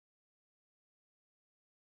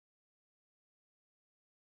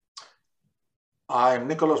I'm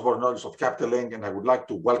Nicholas Bornozis of Capital Link, and I would like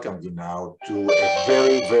to welcome you now to a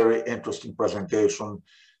very, very interesting presentation.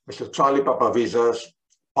 Mr. Charlie Papavizas,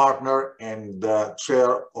 partner and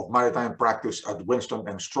chair of maritime practice at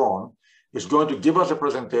Winston & Strawn, is going to give us a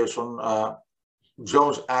presentation,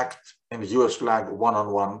 Jones Act and US flag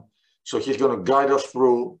one-on-one. So he's going to guide us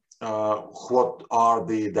through what are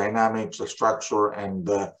the dynamics, the structure, and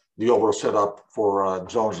the overall setup for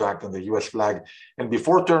Jones Act and the US flag. And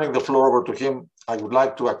before turning the floor over to him, I would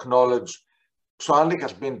like to acknowledge Charlie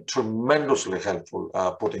has been tremendously helpful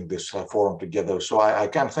putting this forum together. So I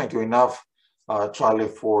can't thank you enough, Charlie,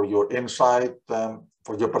 for your insight,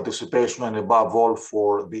 for your participation, and above all,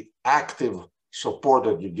 for the active support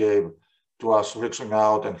that you gave to us reaching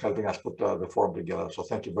out and helping us put the forum together. So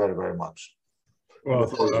thank you very, very much.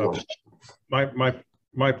 Well,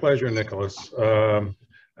 my pleasure, Nicholas.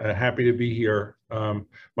 Happy to be here.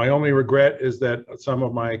 My only regret is that some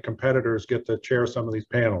of my competitors get to chair some of these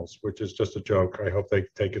panels, which is just a joke. I hope they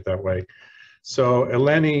take it that way. So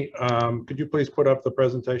Eleni, could you please put up the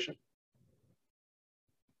presentation?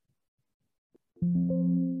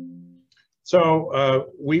 So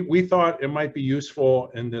we thought it might be useful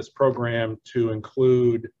in this program to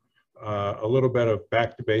include a little bit of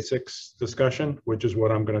back to basics discussion, which is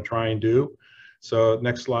what I'm going to try and do. So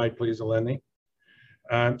next slide, please, Eleni.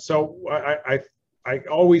 So I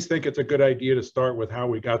always think it's a good idea to start with how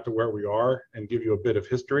we got to where we are and give you a bit of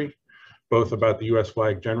history, both about the US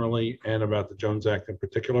flag generally and about the Jones Act in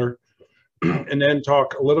particular, and then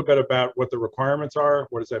talk a little bit about what the requirements are.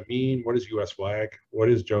 What does that mean? What is US flag? What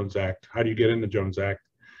is Jones Act? How do you get into Jones Act?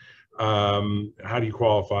 How do you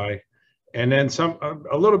qualify? And then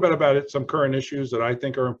a little bit about it, some current issues that I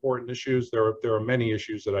think are important issues. There are many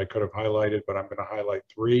issues that I could have highlighted, but I'm going to highlight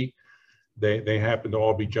three. They happen to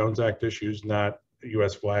all be Jones Act issues, not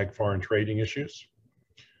US flag foreign trading issues.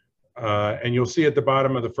 And you'll see at the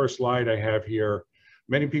bottom of the first slide I have here,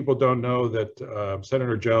 many people don't know that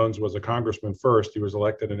Senator Jones was a congressman first. He was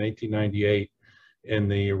elected in 1898 in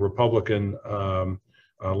the Republican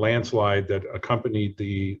landslide that accompanied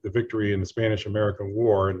the victory in the Spanish-American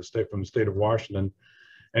War in from the state of Washington.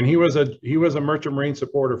 And he was a Merchant Marine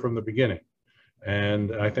supporter from the beginning.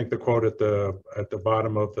 And I think the quote at the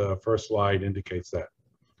bottom of the first slide indicates that.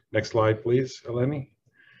 Next slide, please, Eleni.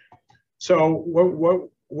 So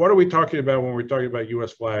what are we talking about when we're talking about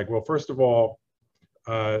US flag? Well, first of all,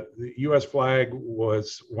 the US flag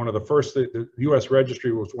was one of the first, the US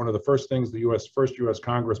registry was one of the first things the first US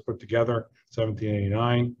Congress put together,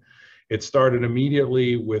 1789. It started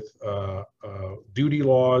immediately with duty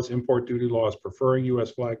laws, import duty laws, preferring US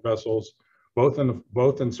flag vessels, both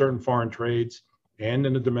in certain foreign trades and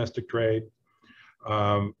in the domestic trade.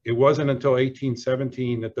 It wasn't until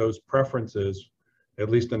 1817 that those preferences, at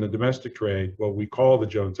least in the domestic trade, what we call the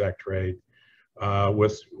Jones Act trade,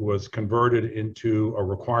 was converted into a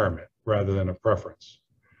requirement rather than a preference.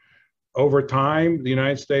 Over time, the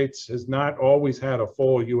United States has not always had a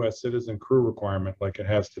full US citizen crew requirement like it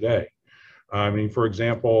has today. I mean, for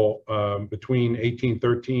example, between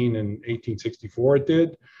 1813 and 1864 it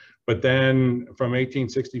did, but then from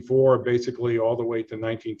 1864 basically all the way to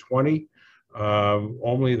 1920,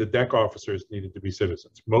 only the deck officers needed to be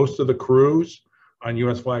citizens. Most of the crews on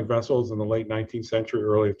US flag vessels in the late 19th century,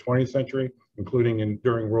 early 20th century, including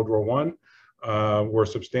during World War I, were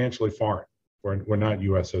substantially foreign, were not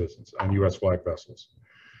US citizens on US flag vessels.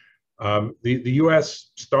 The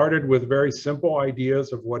US started with very simple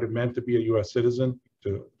ideas of what it meant to be a US citizen,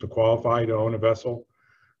 to qualify to own a vessel.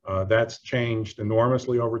 That's changed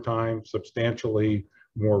enormously over time, substantially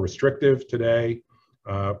more restrictive today,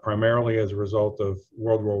 primarily as a result of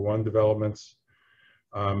World War I developments.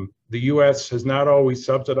 The US has not always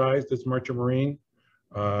subsidized its merchant marine.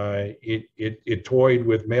 It toyed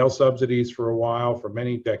with mail subsidies for a while, for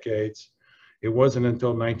many decades. It wasn't until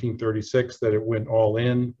 1936 that it went all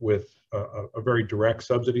in with a very direct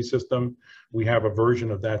subsidy system. We have a version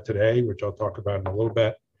of that today, which I'll talk about in a little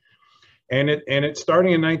bit. And it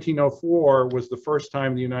starting in 1904 was the first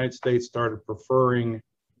time the United States started preferring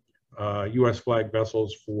US flag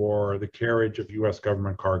vessels for the carriage of US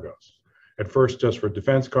government cargoes. At first just for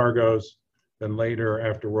defense cargoes, then later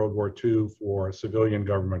after World War II for civilian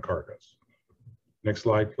government cargoes. Next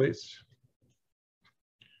slide, please.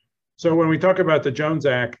 So when we talk about the Jones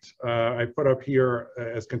Act, I put up here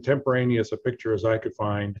as contemporaneous a picture as I could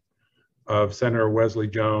find of Senator Wesley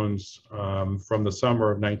Jones from the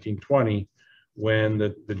summer of 1920 when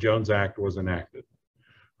the Jones Act was enacted.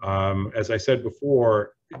 As I said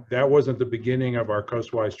before, that wasn't the beginning of our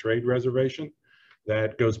coastwise trade reservation.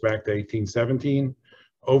 That goes back to 1817.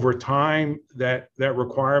 Over time, that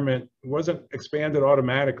requirement wasn't expanded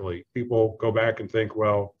automatically. People go back and think,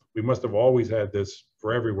 well, we must have always had this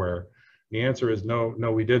for everywhere. The answer is no,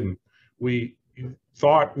 we didn't.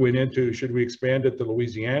 Thought went into, should we expand it to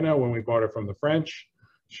Louisiana when we bought it from the French?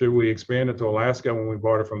 Should we expand it to Alaska when we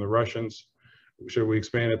bought it from the Russians? Should we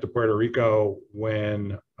expand it to Puerto Rico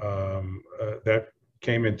when that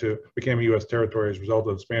became a U.S. territory as a result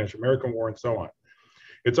of the Spanish-American War, and so on?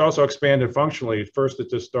 It's also expanded functionally. At first, it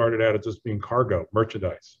just started out as just being cargo,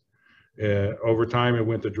 merchandise. Over time, it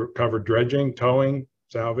went to cover dredging, towing,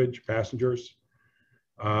 salvage, passengers.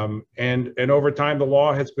 And over time, the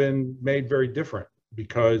law has been made very different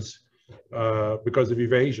because of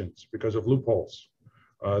evasions, because of loopholes.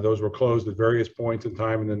 Those were closed at various points in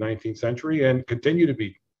time in the 19th century and continue to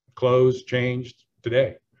be closed, changed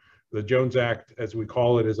today. The Jones Act, as we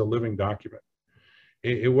call it, is a living document.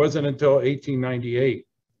 It wasn't until 1898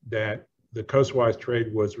 that the coastwise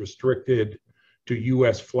trade was restricted to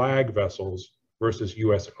U.S. flag vessels versus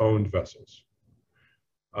U.S. owned vessels.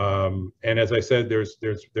 And as I said, there's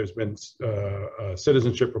been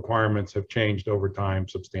citizenship requirements have changed over time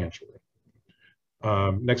substantially.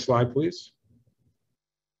 Next slide, please.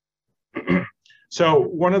 So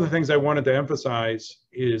one of the things I wanted to emphasize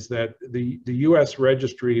is that the U.S.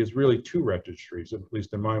 registry is really two registries, at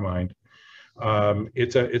least in my mind.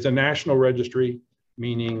 It's a national registry,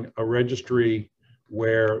 meaning a registry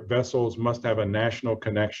where vessels must have a national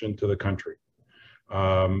connection to the country.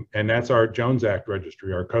 And that's our Jones Act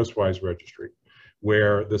registry, our coastwise registry,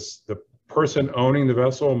 where the person owning the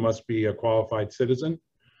vessel must be a qualified citizen.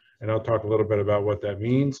 And I'll talk a little bit about what that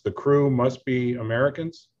means. The crew must be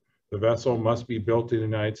Americans. The vessel must be built in the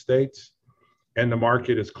United States. And the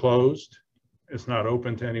market is closed. It's not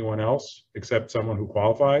open to anyone else except someone who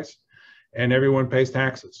qualifies. And everyone pays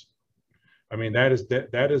taxes. I mean, that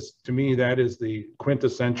is to me, that is the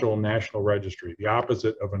quintessential national registry, the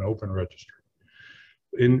opposite of an open registry.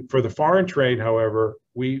 For the foreign trade, however,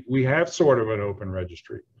 we have sort of an open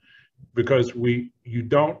registry because you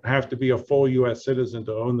don't have to be a full U.S. citizen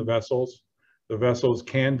to own the vessels. The vessels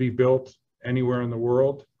can be built anywhere in the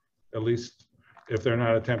world, at least if they're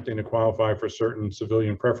not attempting to qualify for certain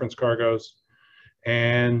civilian preference cargoes.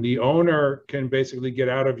 And the owner can basically get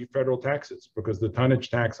out of federal taxes because the tonnage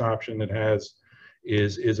tax option it has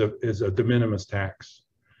is a de minimis tax.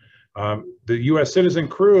 The U.S. citizen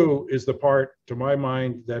crew is the part, to my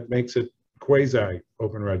mind, that makes it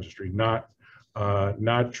quasi-open registry, not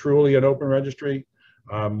truly an open registry,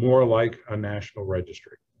 more like a national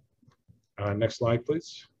registry. Next slide,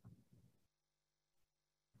 please.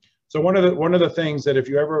 So one of the things that if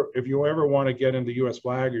you ever want to get into U.S.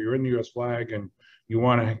 flag, or you're in the U.S. flag and you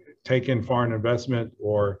want to take in foreign investment,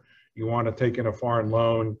 or you want to take in a foreign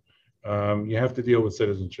loan, you have to deal with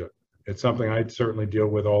citizenship. It's something I certainly deal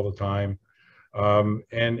with all the time. And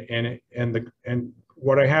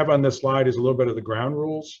what I have on this slide is a little bit of the ground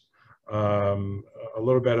rules, a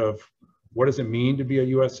little bit of what does it mean to be a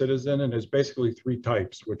U.S. citizen, and there's basically three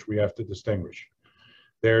types which we have to distinguish.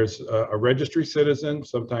 There's a registry citizen,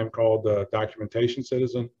 sometimes called a documentation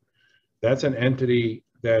citizen. That's an entity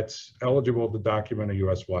that's eligible to document a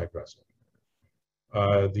U.S. flag vessel.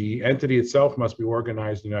 The entity itself must be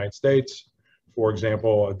organized in the United States. For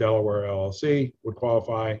example, a Delaware LLC would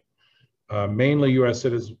qualify. Mainly U.S.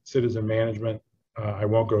 citizen management. I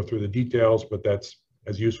won't go through the details, but that's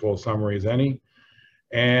as useful a summary as any.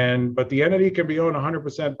 But the entity can be owned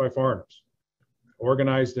 100% by foreigners.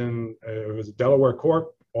 Organized in, if it's a Delaware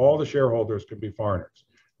Corp, all the shareholders could be foreigners.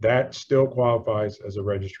 That still qualifies as a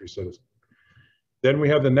registry citizen. Then we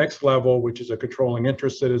have the next level, which is a controlling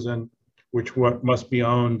interest citizen, which must be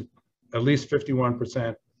owned at least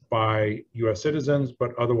 51% by U.S. citizens,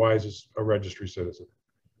 but otherwise is a registry citizen.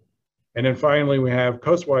 And then finally, we have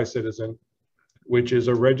coastwise citizen, which is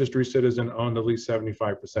a registry citizen owned at least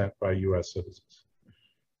 75% by U.S. citizens.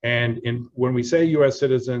 And when we say U.S.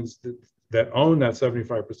 citizens that own that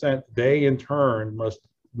 75%, they in turn must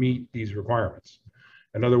meet these requirements.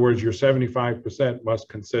 In other words, your 75% must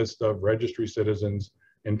consist of registry citizens,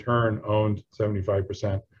 in turn owned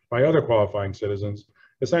 75% by other qualifying citizens,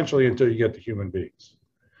 essentially until you get to human beings.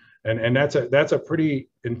 And that's a pretty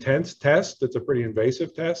intense test. It's a pretty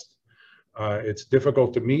invasive test. It's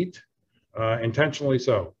difficult to meet, intentionally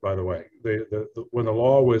so, by the way. When the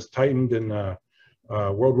law was tightened in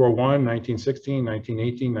World War I, 1916,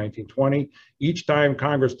 1918, 1920, each time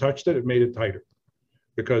Congress touched it, it made it tighter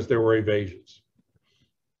because there were evasions.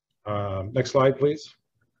 Next slide, please.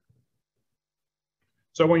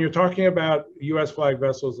 So when you're talking about U.S. flag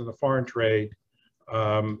vessels in the foreign trade,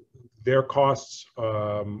 their costs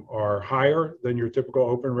are higher than your typical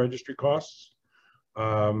open registry costs.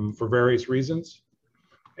 for various reasons.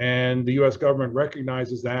 And the US government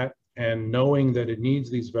recognizes that, and knowing that it needs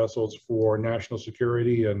these vessels for national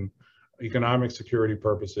security and economic security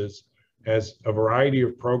purposes, has a variety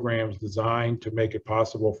of programs designed to make it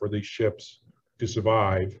possible for these ships to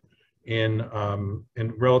survive in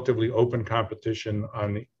relatively open competition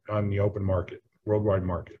on the open market, worldwide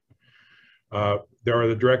market. There are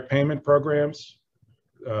the direct payment programs,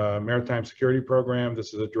 Maritime Security Program.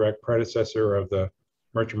 This is a direct predecessor of the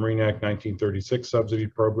Merchant Marine Act 1936 subsidy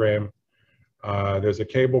program. There's a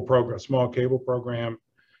cable program, a small cable program,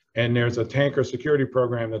 and there's a tanker security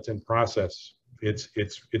program that's in process.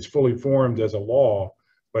 It's fully formed as a law,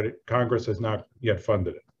 but Congress has not yet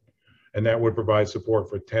funded it. And that would provide support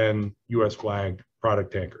for 10 US flagged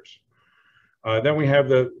product tankers. Then we have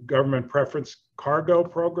the government preference cargo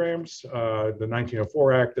programs, the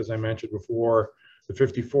 1904 Act, as I mentioned before, the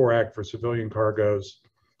 54 Act for civilian cargoes,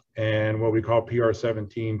 and what we call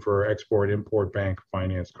PR-17 for Export-Import Bank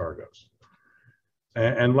finance cargoes.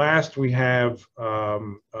 And last, we have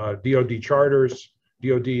DoD charters.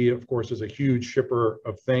 DoD, of course, is a huge shipper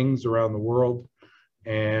of things around the world,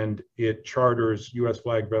 and it charters US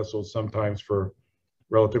flagged vessels sometimes for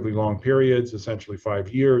relatively long periods, essentially 5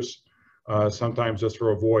 years, sometimes just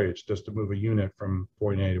for a voyage, just to move a unit from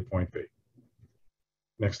point A to point B.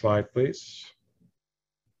 Next slide, please.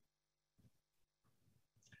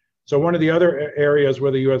 So one of the other areas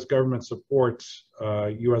where the US government supports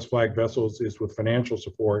US flagged vessels is with financial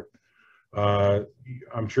support.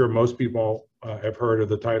 I'm sure most people have heard of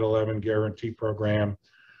the Title 11 Guarantee Program.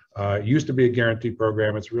 It used to be a guarantee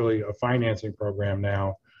program. It's really a financing program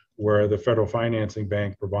now, where the Federal Financing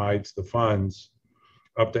Bank provides the funds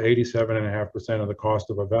up to 87.5% of the cost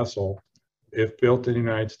of a vessel if built in the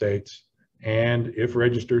United States and if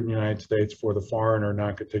registered in the United States for the foreign or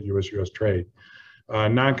non-contiguous US trade.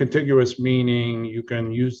 Non-contiguous meaning you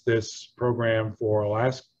can use this program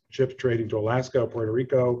for ships trading to Alaska, Puerto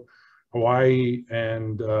Rico, Hawaii,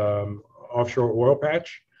 and offshore oil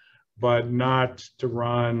patch, but not to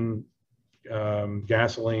run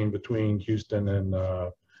gasoline between Houston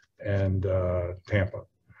and Tampa.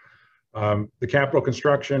 The Capital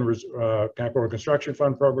Construction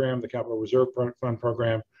Fund Program, the Capital Reserve Fund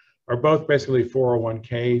Program are both basically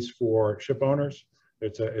 401ks for ship owners.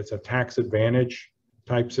 It's a tax advantage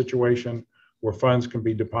type situation where funds can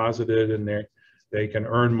be deposited and they can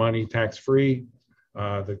earn money tax-free.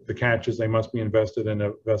 The catch is they must be invested in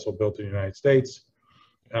a vessel built in the United States.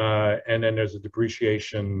 And then there's a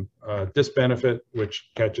depreciation disbenefit, which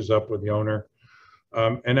catches up with the owner.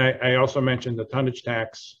 And I also mentioned the tonnage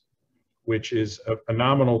tax, which is a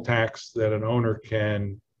nominal tax that an owner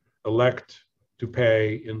can elect to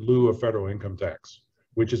pay in lieu of federal income tax,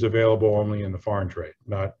 which is available only in the foreign trade,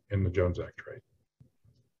 not in the Jones Act trade.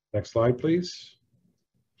 Next slide, please.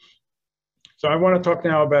 So I want to talk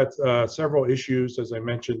now about several issues, as I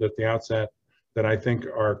mentioned at the outset, that I think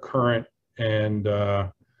are current and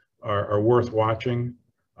are worth watching.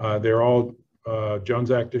 They're all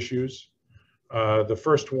Jones Act issues. The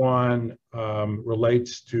first one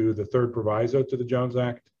relates to the third proviso to the Jones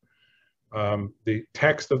Act. The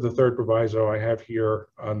text of the third proviso I have here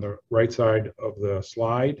on the right side of the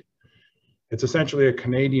slide. It's essentially a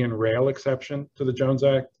Canadian rail exception to the Jones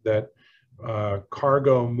Act that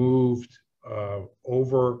cargo moved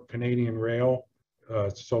over Canadian rail,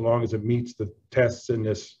 so long as it meets the tests in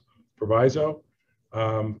this proviso,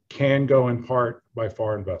 can go in part by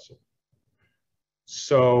foreign vessel.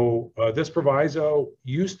 So this proviso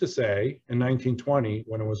used to say in 1920,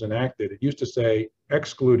 when it was enacted, it used to say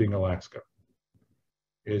excluding Alaska.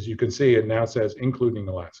 As you can see, it now says including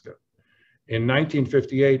Alaska. In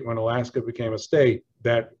 1958, when Alaska became a state,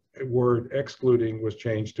 that word excluding was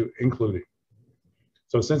changed to including.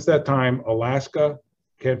 So since that time, Alaska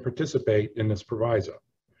can participate in this proviso.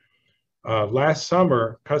 Last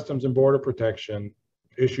summer, Customs and Border Protection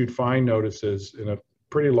issued fine notices in a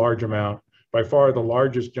pretty large amount, by far the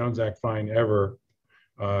largest Jones Act fine ever,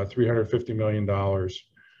 $350 million,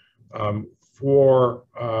 for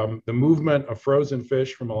the movement of frozen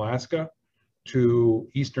fish from Alaska to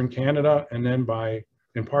Eastern Canada, and then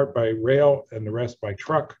in part by rail and the rest by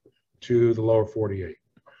truck to the lower 48.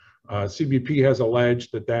 CBP has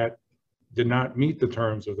alleged that did not meet the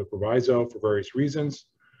terms of the proviso for various reasons.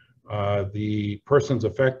 The persons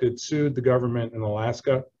affected sued the government in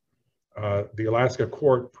Alaska. The Alaska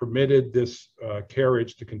court permitted this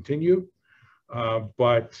carriage to continue,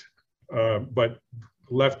 but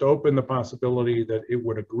left open the possibility that it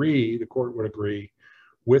would agree, the court would agree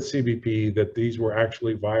with CBP that these were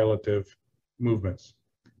actually violative movements.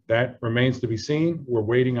 That remains to be seen. We're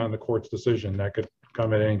waiting on the court's decision. That could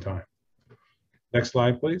come at any time. Next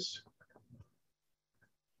slide, please.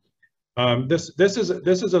 This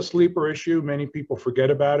is a sleeper issue. Many people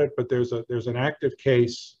forget about it, but there's an active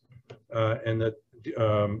case in the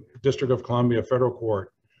District of Columbia Federal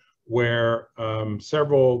Court where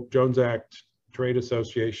several Jones Act trade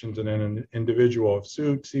associations and an individual have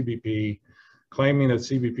sued CBP, claiming that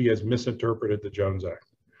CBP has misinterpreted the Jones Act.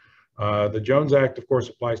 The Jones Act, of course,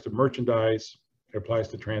 applies to merchandise. It applies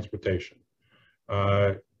to transportation.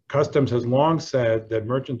 Customs has long said that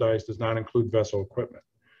merchandise does not include vessel equipment.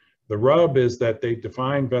 The rub is that they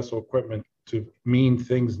define vessel equipment to mean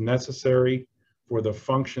things necessary for the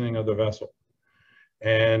functioning of the vessel.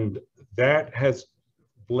 And that has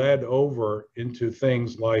bled over into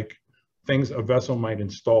things like things a vessel might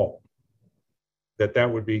install, that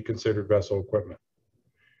would be considered vessel equipment.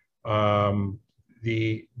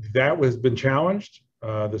 That has been challenged.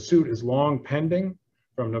 The suit is long pending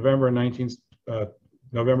from November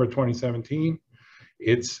 2017.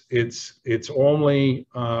 It's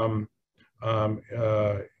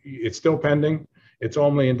still pending. It's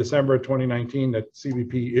only in December of 2019 that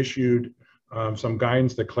CBP issued some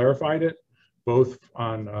guidance that clarified it, both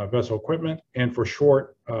on vessel equipment and for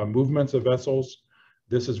short movements of vessels.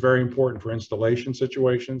 This is very important for installation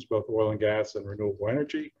situations, both oil and gas and renewable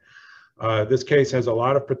energy. This case has a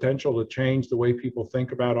lot of potential to change the way people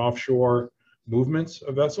think about offshore movements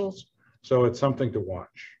of vessels, so it's something to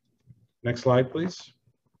watch. Next slide, please.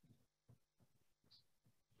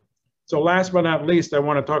 So last but not least, I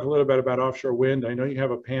want to talk a little bit about offshore wind. I know you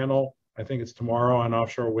have a panel, I think it's tomorrow, on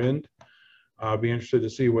offshore wind. I'll be interested to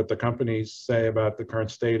see what the companies say about the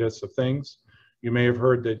current status of things. You may have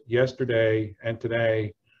heard that yesterday and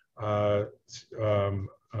today, BOEM,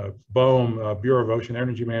 Bureau of Ocean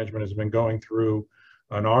Energy Management, has been going through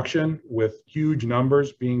an auction with huge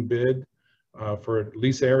numbers being bid for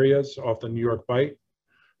lease areas off the New York Bight.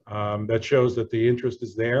 That shows that the interest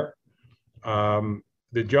is there.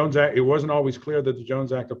 The Jones Act, it wasn't always clear that the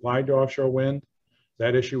Jones Act applied to offshore wind.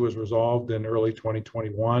 That issue was resolved in early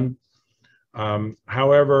 2021.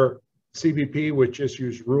 However, CBP, which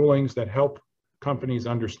issues rulings that help companies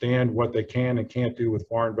understand what they can and can't do with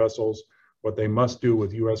foreign vessels, what they must do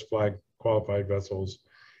with US flag qualified vessels,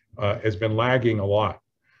 has been lagging a lot.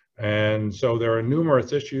 And so there are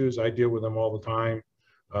numerous issues. I deal with them all the time.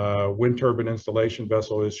 Wind turbine installation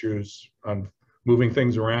vessel issues on moving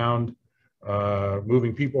things around,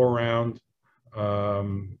 moving people around,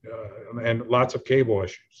 and lots of cable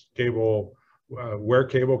issues. Cable, where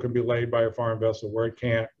cable can be laid by a foreign vessel, where it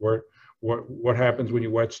can't, what happens when you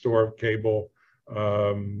wet store cable,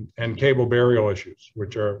 and cable burial issues,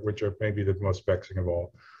 which are maybe the most vexing of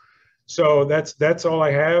all. So that's all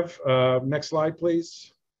I have. Next slide,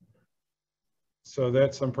 please. So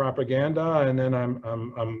that's some propaganda, and then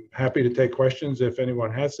I'm happy to take questions if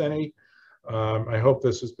anyone has any. I hope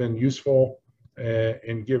this has been useful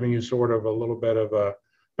in giving you sort of a little bit of a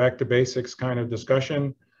back to basics kind of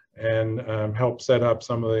discussion, and help set up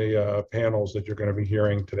some of the panels that you're going to be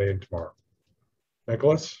hearing today and tomorrow.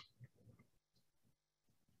 Nicholas?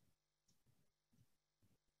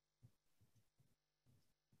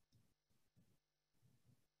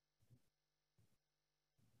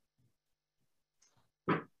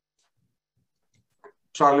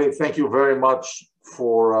 Charlie, thank you very much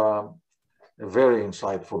for a very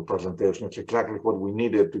insightful presentation. It's exactly what we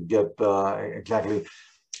needed to get exactly.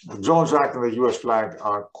 The Jones Act and the US flag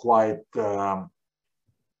are quite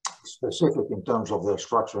specific in terms of their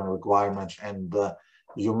structure and requirements, and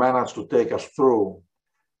you managed to take us through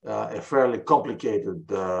a fairly complicated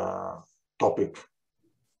topic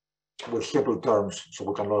with simple terms so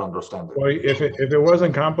we can all understand it. Well, if it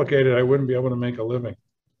wasn't complicated, I wouldn't be able to make a living.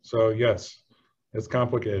 So yes, it's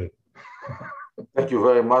complicated. Thank you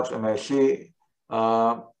very much. And I see,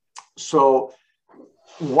 so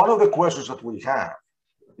one of the questions that we have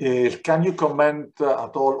is, can you comment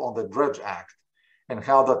at all on the Dredge Act and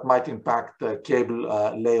how that might impact cable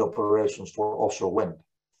lay operations for offshore wind?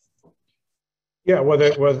 Yeah, well,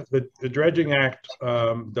 the Dredging Act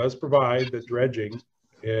does provide that dredging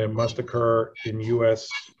must occur in US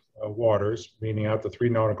waters, meaning out to 3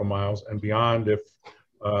 nautical miles and beyond if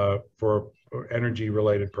for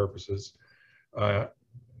energy-related purposes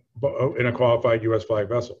in a qualified US flag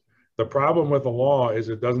vessel. The problem with the law is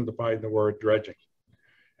it doesn't define the word dredging.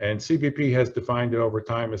 And CBP has defined it over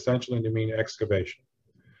time essentially to mean excavation.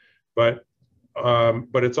 But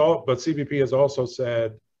CBP has also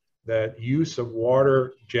said that use of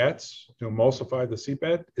water jets to emulsify the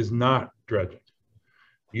seabed is not dredging.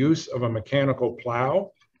 Use of a mechanical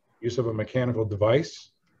plow, use of a mechanical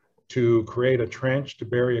device to create a trench to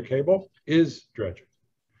bury a cable is dredging.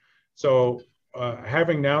 So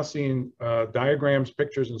having now seen diagrams,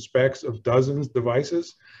 pictures, and specs of dozens of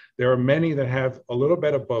devices, there are many that have a little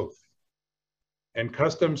bit of both. And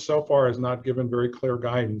Customs so far has not given very clear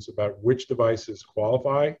guidance about which devices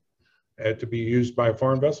qualify to be used by a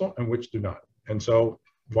foreign vessel and which do not. And so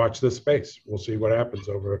watch this space. We'll see what happens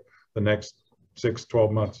over the next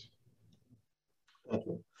 6-12 months. Thank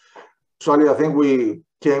you. Charlie, I think we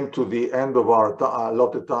came to the end of our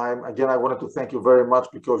allotted time. Again, I wanted to thank you very much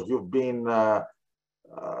because you've been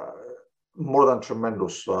more than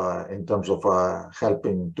tremendous in terms of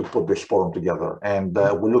helping to put this forum together. And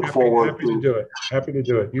we look forward to do it. Happy to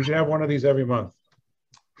do it. You should have one of these every month.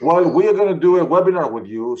 Well, we are going to do a webinar with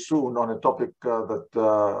you soon on a topic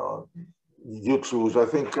that you choose. I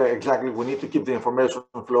think exactly we need to keep the information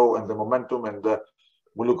flow and the momentum, and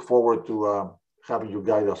we look forward to having you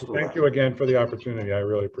guide us through that. Thank you again for the opportunity. I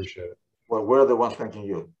really appreciate it. Well, we're the ones thanking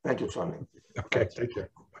you. Thank you, Charlie. Okay, take care.